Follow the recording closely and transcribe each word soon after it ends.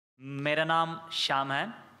मेरा नाम श्याम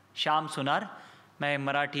है, श्याम सुनार। मैं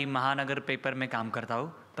मराठी महानगर पेपर में काम करता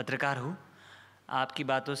हूँ, पत्रकार हूँ। आपकी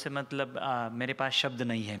बातों से मतलब मेरे पास शब्द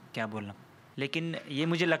नहीं है क्या बोलना, लेकिन ये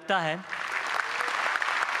मुझे लगता है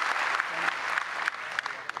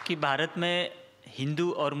कि भारत में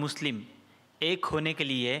हिंदू और मुस्लिम एक होने के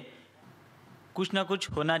लिए कुछ ना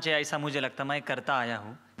कुछ होना चाहिए, ऐसा मुझे लगता है। मैं करता आया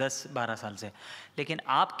हूँ 10-12 साल से, लेकिन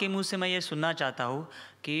आपके मुंह से मैं ये सुनना चाहता हूँ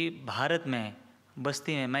कि भारत में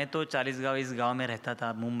बस्ती में, मैं तो 40 गाँव इस गांव में रहता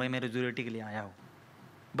था, मुंबई में रेजुलेटी के लिए आया हूँ।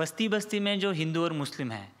 बस्ती बस्ती में जो हिंदू और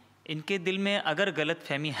मुस्लिम हैं, इनके दिल में अगर गलत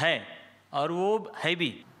फहमी है, और वो है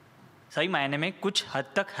भी सही मायने में कुछ हद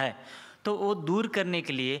तक है, तो वो दूर करने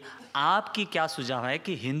के लिए आपकी क्या सुझाव है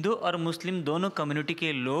कि हिंदू और मुस्लिम दोनों कम्युनिटी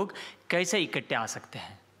के लोग कैसे इकट्ठे आ सकते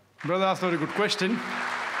हैं? Brother asked a very good question.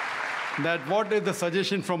 That what is the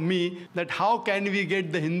suggestion from me that how can we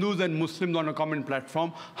get the Hindus and Muslims on a common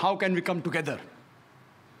platform? How can we come together?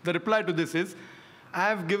 The reply to this is, I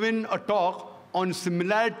have given a talk on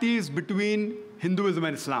similarities between Hinduism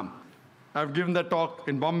and Islam. I've given that talk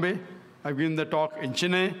in Bombay, I've given the talk in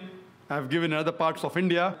Chennai, I've given in other parts of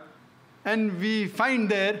India, and we find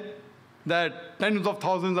there that tens of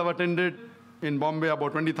thousands have attended. In Bombay,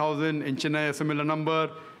 about 20,000, in Chennai, a similar number,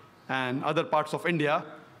 and other parts of India.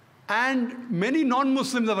 And many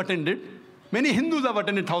non-Muslims have attended. Many Hindus have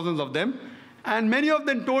attended, thousands of them. And many of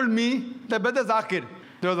them told me that, Brother Zakir,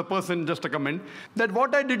 there was a person, just a comment, that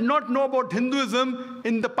what I did not know about Hinduism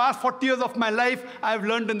in the past 40 years of my life, I have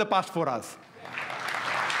learned in the past 4 hours.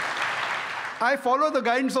 I follow the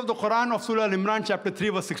guidance of the Quran of Surah Al-Imran, chapter 3,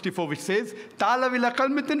 verse 64, which says, Ta'ala ila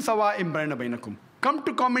kalmitin sawa'im bainakum. Come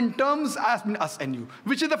to common terms as between us and you.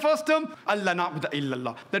 Which is the first term? Allah na'budu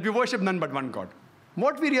illallah. That we worship none but one God.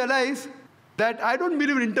 What we realize, that I don't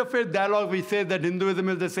believe in interfaith dialogue. We say that Hinduism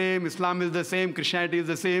is the same, Islam is the same, Christianity is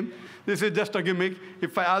the same. This is just a gimmick.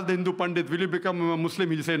 If I ask the Hindu Pandit, will you become a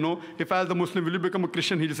Muslim? He'll say no. If I ask the Muslim, will you become a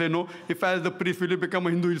Christian? He'll say no. If I ask the priest, will you become a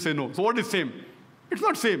Hindu? He'll say no. So what is same? It's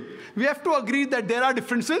not same. We have to agree that there are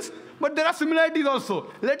differences, but there are similarities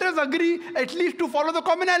also. Let us agree at least to follow the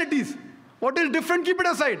commonalities. What is different, keep it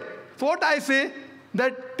aside. So what I say,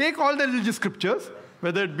 that take all the religious scriptures,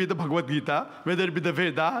 whether it be the Bhagavad Gita, whether it be the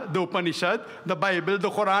Veda, the Upanishad, the Bible, the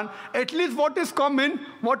Quran, at least what is common,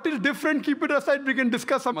 what is different, keep it aside, we can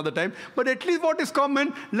discuss some other time. But at least what is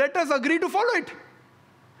common, let us agree to follow it.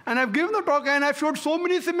 And I've given the talk and I've showed so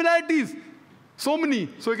many similarities. So many.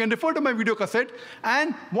 So you can refer to my video cassette.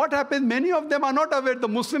 And what happens, many of them are not aware. The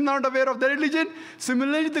Muslims are not aware of their religion.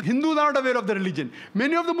 Similarly, the Hindus are not aware of their religion.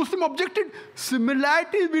 Many of the Muslims objected.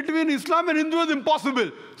 Similarities between Islam and Hindu is impossible.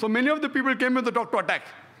 So many of the people came in the talk to attack.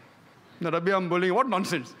 The Rabbi, I'm bowling, what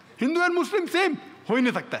nonsense. Hindu and Muslim, same. Ho hi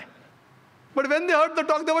nahi sakta hai. But when they heard the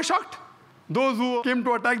talk, they were shocked. Those who came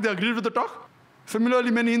to attack, they agreed with the talk. Similarly,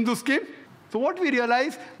 many Hindus came. So what we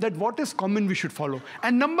realize, that what is common we should follow.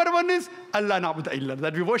 And number one is Allah na'budu illallah,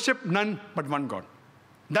 that we worship none but one God.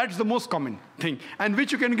 That's the most common thing, and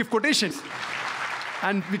which you can give quotations.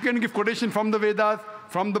 And we can give quotation from the Vedas,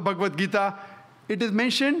 from the Bhagavad Gita. It is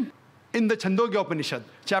mentioned in the Chandogya Upanishad,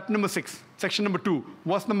 chapter number 6, section number 2,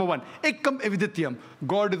 verse number 1. Ekam evidityam,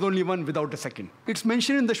 God is only one without a second. It's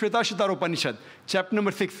mentioned in the Shvetashvatara Upanishad, chapter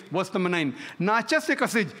number 6, verse number 9. Nachasya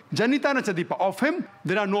kasij, janita na chadipa. Of him,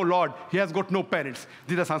 there are no Lord. He has got no parents.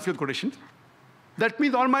 These are Sanskrit quotations. That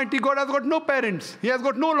means Almighty God has got no parents. He has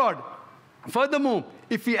got no Lord. Furthermore,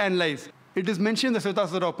 if we analyze, it is mentioned in the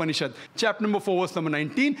Shvetashvatara Upanishad, chapter number 4, verse number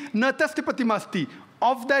 19. Natasti pratimasti.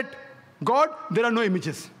 Of that God, there are no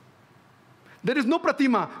images. There is no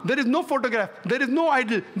pratima, there is no photograph, there is no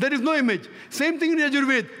idol, there is no image. Same thing in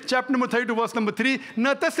Yajurved, chapter number 32, verse number 3.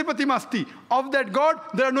 Natasya pratimasti. Of that God,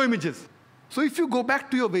 there are no images. So if you go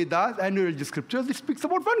back to your Vedas and your religious scriptures, it speaks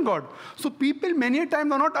about one God. So people many a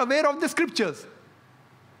times are not aware of the scriptures.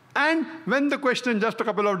 And when the question, just a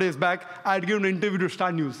couple of days back, I had given an interview to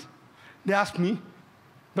Star News. They asked me,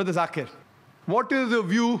 Brother Zakir, what is your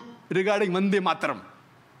view regarding Vande Mataram?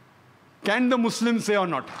 Can the Muslims say or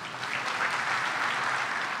not?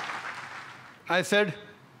 I said,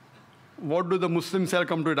 what do the Muslims say? I'll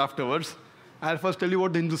come to it afterwards. I'll first tell you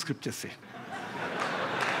what the Hindu scriptures say.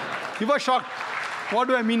 He was shocked. What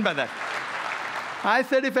do I mean by that? I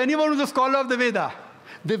said, if anyone who's a scholar of the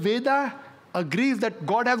Veda agrees that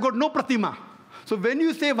God has got no pratima. So when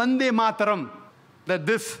you say Vande Mataram, that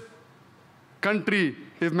this country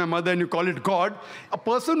is my mother and you call it God, a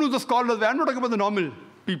person who's a scholar, I'm not talking about the normal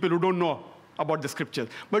people who don't know about the scriptures.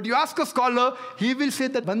 But you ask a scholar, he will say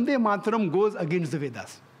that Vande Mataram goes against the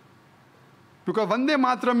Vedas. Because Vande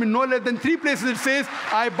Mataram in no less than 3 places it says,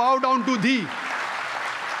 I bow down to thee.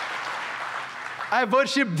 I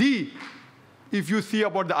worship thee. if you see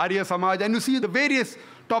about the Arya Samaj and you see the various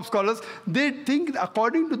top scholars, they think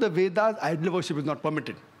according to the Vedas, idol worship is not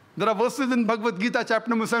permitted. There are verses in Bhagavad Gita, chapter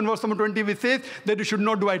number 7, verse number 20, which says that you should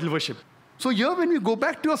not do idol worship. So here when we go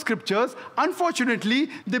back to our scriptures, unfortunately,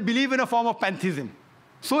 they believe in a form of pantheism.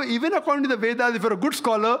 So even according to the Vedas, if you're a good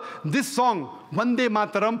scholar, this song, Vande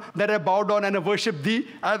Mataram, that I bow down and I worship thee,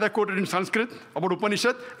 as I quoted in Sanskrit about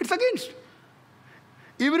Upanishad, it's against.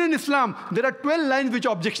 Even in Islam, there are 12 lines which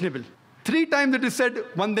are objectionable. 3 times it is said,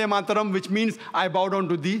 Vande Mataram, which means I bow down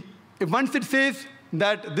to thee. If once it says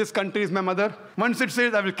that this country is my mother, once it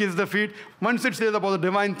says I will kiss the feet, once it says about the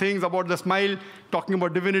divine things, about the smile, talking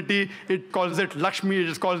about divinity, it calls it Lakshmi, it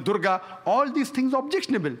is called Durga, all these things are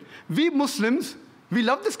objectionable. We Muslims, we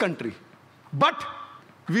love this country, but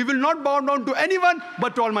we will not bow down to anyone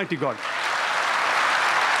but to Almighty God.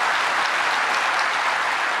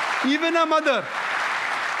 Even a mother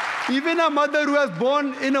who has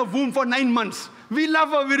born in a womb for 9 months, we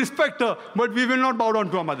love her, we respect her, but we will not bow down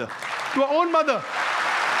to our mother, to our own mother.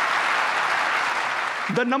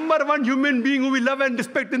 The number 1 human being who we love and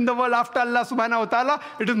respect in the world after Allah subhanahu wa ta'ala,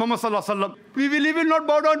 it is Muhammad sallallahu alaihi wasallam. We will even not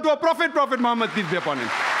bow down to our Prophet Muhammad, peace be upon him.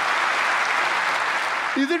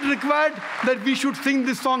 Is it required that we should sing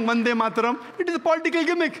this song, Vande Mataram? It is a political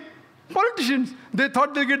gimmick. Politicians, they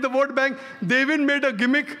thought they'll get the vote bank. They even made a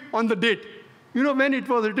gimmick on the date. You know, when it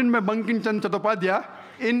was written by Bankim Chand Chattopadhyay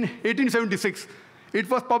in 1876, it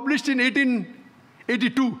was published in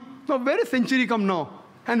 1882. So where is century come now?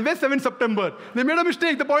 And where's 7th September? They made a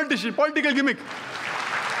mistake, the politician, political gimmick.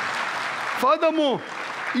 Furthermore,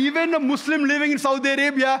 even a Muslim living in Saudi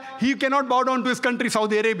Arabia, he cannot bow down to his country,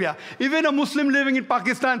 Saudi Arabia. Even a Muslim living in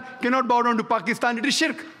Pakistan cannot bow down to Pakistan. It is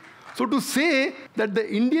shirk. So to say that the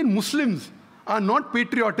Indian Muslims are not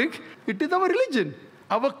patriotic, it is our religion.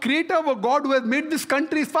 Our creator, our God who has made this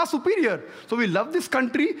country is far superior. So we love this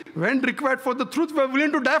country. When required for the truth, we are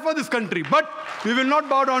willing to die for this country. But we will not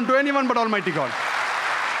bow down to anyone but Almighty God.